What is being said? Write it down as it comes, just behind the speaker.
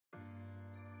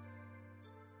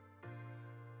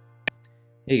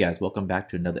Hey guys, welcome back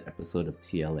to another episode of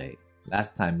TLA.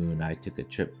 Last time Moo and I took a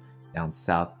trip down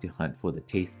south to hunt for the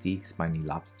tasty, spiny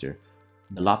lobster.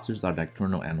 The lobsters are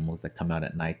nocturnal animals that come out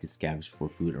at night to scavenge for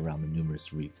food around the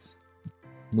numerous reefs.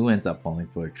 Moo ends up falling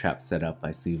for a trap set up by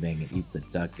Suvang and eats a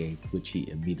duck egg, which he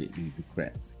immediately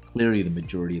regrets. Clearly the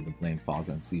majority of the blame falls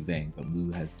on Suvang, but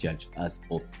Moo has judged us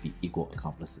both to be equal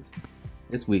accomplices.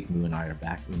 This week, Moo and I are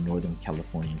back in Northern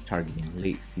California targeting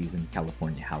late-season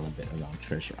California halibut around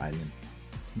Treasure Island.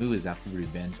 Moo is after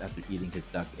revenge after eating his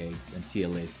duck eggs, and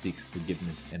TLA seeks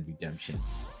forgiveness and redemption.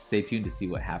 Stay tuned to see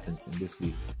what happens in this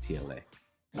week of TLA.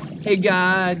 Hey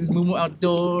guys, it's moomoo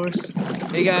Outdoors.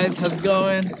 Hey guys, how's it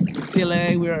going?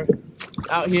 TLA, we're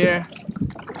out here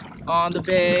on the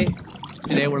bay.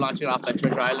 Today we're launching off at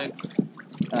Treasure Island.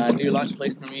 New launch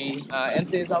place for me.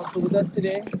 NC is also with us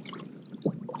today.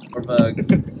 For bugs.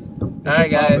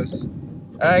 Alright guys,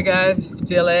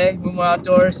 TLA, moomoo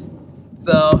Outdoors.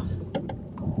 So,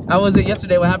 how was it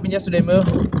yesterday? What happened yesterday, Moo?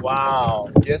 Wow,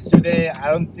 yesterday I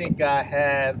don't think I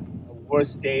had a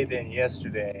worse day than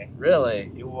yesterday.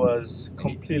 Really? It was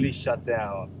completely shut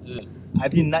down. I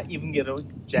did not even get a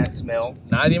jack smell.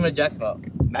 Not even a jack smell.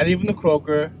 Not even a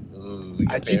croaker. Ooh,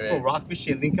 I checked for rockfish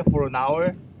in Lincoln for an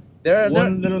hour.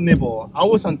 One little nibble. I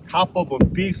was on top of a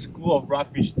big school of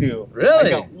rockfish too.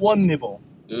 Really? I got one nibble.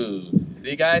 Ooh,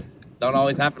 see guys? Don't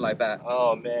always happen like that.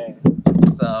 Oh man.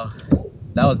 So,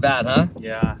 that was bad, huh?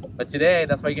 Yeah. But today,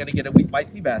 that's why you're gonna get a weak white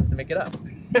sea bass to make it up.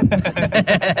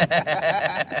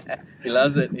 He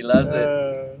loves it. He loves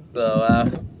it.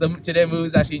 So today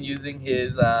Moo's actually using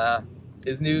his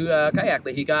new kayak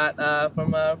that he got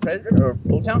from Predator or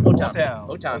Old Town.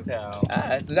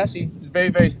 It's very,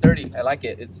 very sturdy. I like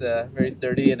it. It's very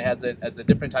sturdy and has a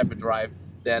different type of drive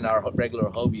than our regular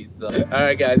Hobies. So, all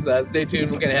right, guys, stay tuned.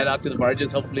 We're gonna head out to the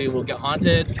barges. Hopefully, we'll get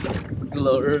haunted. It's a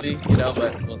little early, you know,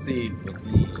 but we'll see. We'll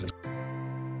see.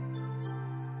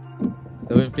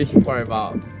 So we've been fishing for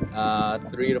about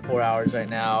 3 to 4 hours right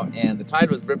now, and the tide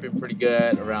was ripping pretty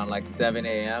good around like 7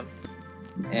 a.m.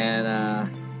 And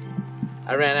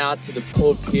I ran out to the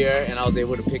cove here, and I was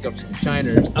able to pick up some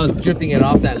shiners. I was drifting it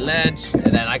off that ledge,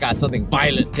 and then I got something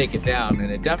violent take it down,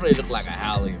 and it definitely looked like a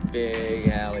halie. A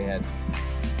big halie had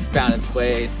found its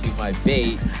way to my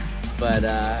bait, but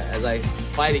as I was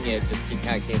fighting it, it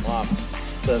kind of came off.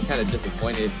 So I was kind of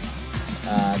disappointed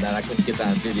that I couldn't get that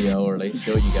on video or like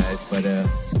show you guys, but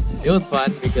it was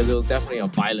fun because it was definitely a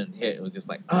violent hit. It was just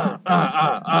like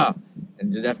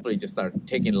and definitely just started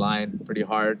taking line pretty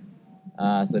hard.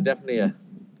 So definitely a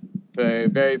very,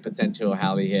 very potential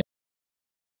halie hit.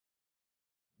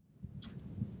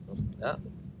 Oh,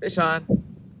 fish on.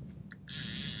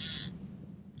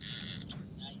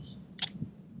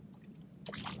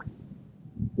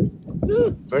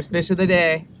 Woo, first fish of the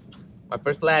day. My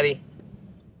first flatty.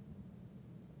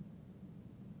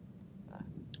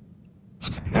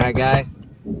 Alright guys,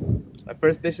 my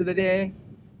first fish of the day,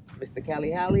 Mr.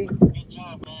 Cali Hallie. Good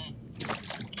job, man.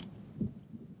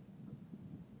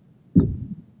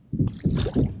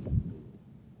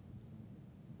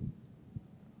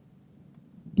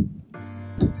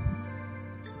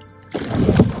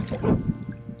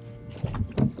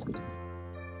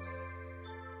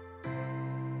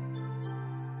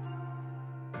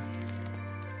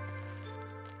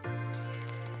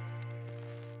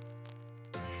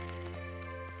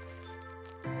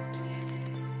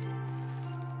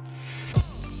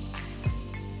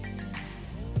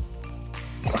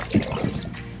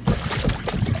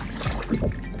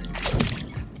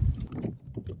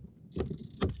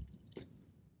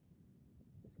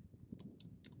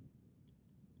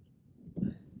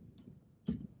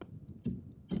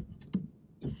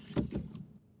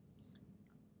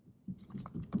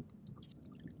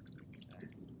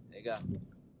 There you go.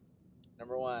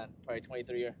 Number one, probably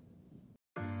 23-year.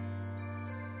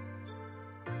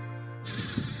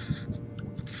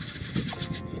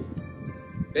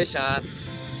 Fish on.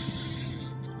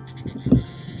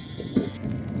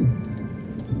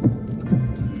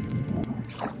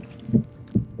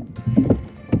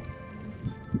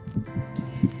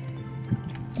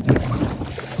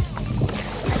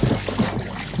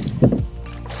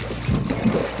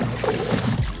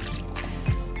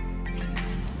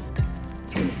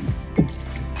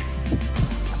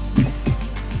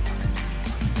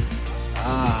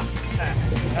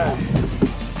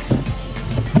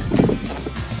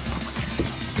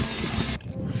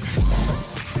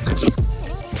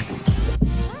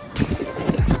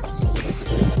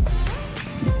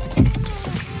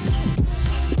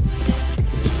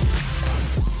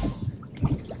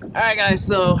 Alright guys,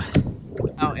 so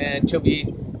now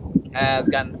Anchovy has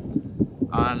gotten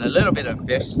on a little bit of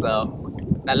fish,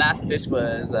 so that last fish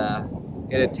was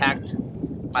it attacked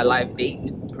my live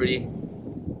bait pretty.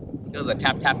 It was a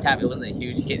tap, tap, tap. It wasn't a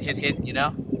huge hit, you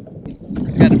know?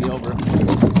 It's gotta be over.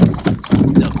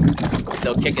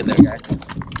 Still kicking there, guys.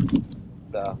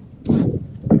 So,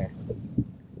 okay.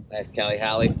 Nice Cali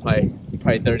Hallie,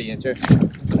 probably 30-incher.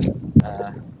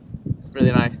 It's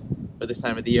really nice for this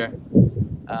time of the year.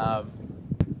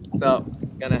 So,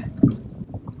 gonna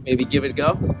maybe give it a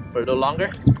go for a little longer.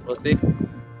 We'll see.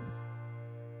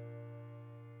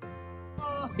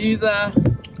 He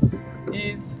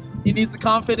needs a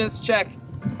confidence check.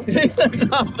 He needs a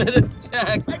confidence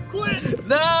check. I quit.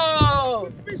 No,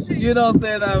 you don't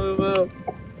say that, moomoo.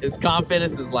 His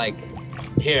confidence is like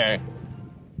here.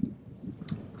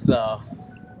 So,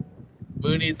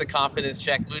 Moo needs a confidence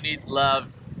check. Moo needs love.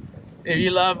 If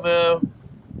you love Moo,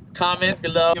 comment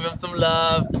below. Give him some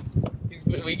love.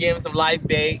 We gave him some live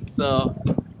bait, so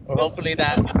hopefully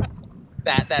that's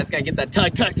gonna get that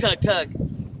tug.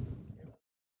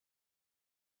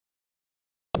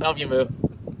 Help you, Moo.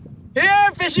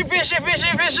 Here, fishing!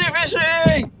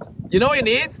 You know what he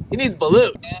needs? He needs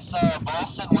balut. This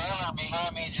Boston whaler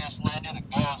behind me just landed a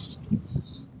ghost.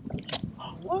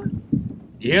 What?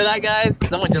 You hear that, guys?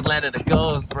 Someone just landed a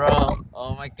ghost, bro.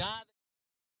 Oh my god.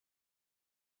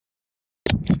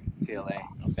 TLA,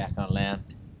 I'm back on land.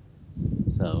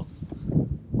 So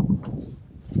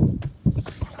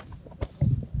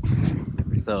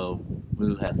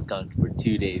Moo has skunked for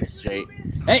 2 days straight.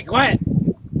 Hey, quiet!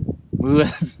 Moo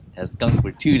has skunked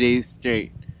for 2 days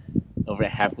straight over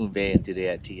at Half Moon Bay and today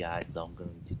at TI, so I'm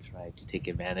going to try to take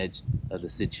advantage of the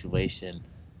situation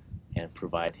and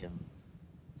provide him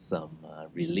some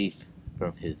relief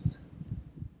from his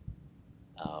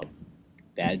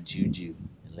bad juju,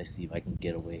 and let's see if I can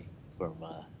get away from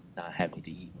not having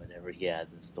to eat whatever he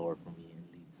has in store for me and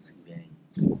leave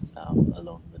Subang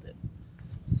alone with it.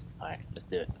 Alright, let's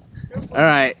do it.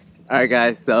 Alright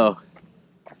guys, so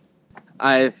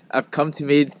I've come to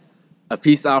make a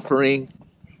peace offering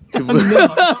to Moo.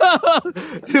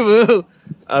 To Moo.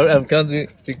 I've come to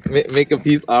make a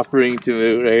peace offering to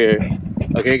Moo right here.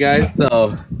 Okay guys,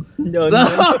 so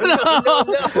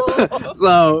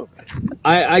so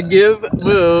I give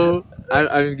Moo,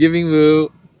 I'm giving Moo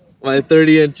my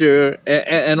 30-incher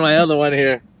and my other one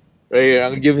here, right here.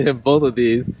 I'm giving him both of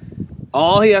these.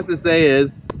 All he has to say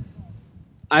is,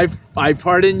 I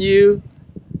pardon you,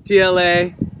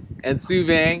 TLA and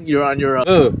Subang, you're on your own.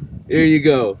 Oh, here you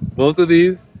go. Both of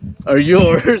these are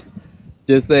yours.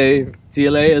 Just say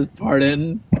TLA is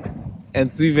pardoned and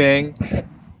Subang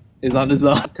is on his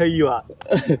own. I'll tell you what,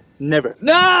 never.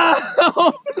 No!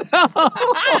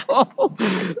 No!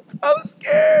 I'm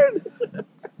scared.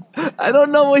 I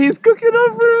don't know what he's cooking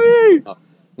up for me.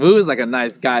 Moo is like a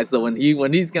nice guy, so when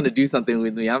he's gonna do something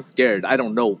with me, I'm scared. I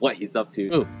don't know what he's up to.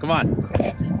 Moo, come on.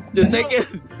 Just take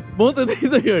it. Both of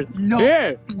these are yours. No.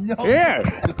 Here. No. Here.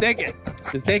 Just take it.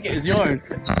 Just take it. It's yours.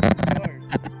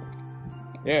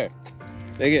 Here.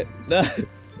 Take it. No.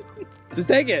 Just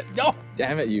take it. No.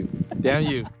 Damn it, you. Damn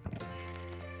you.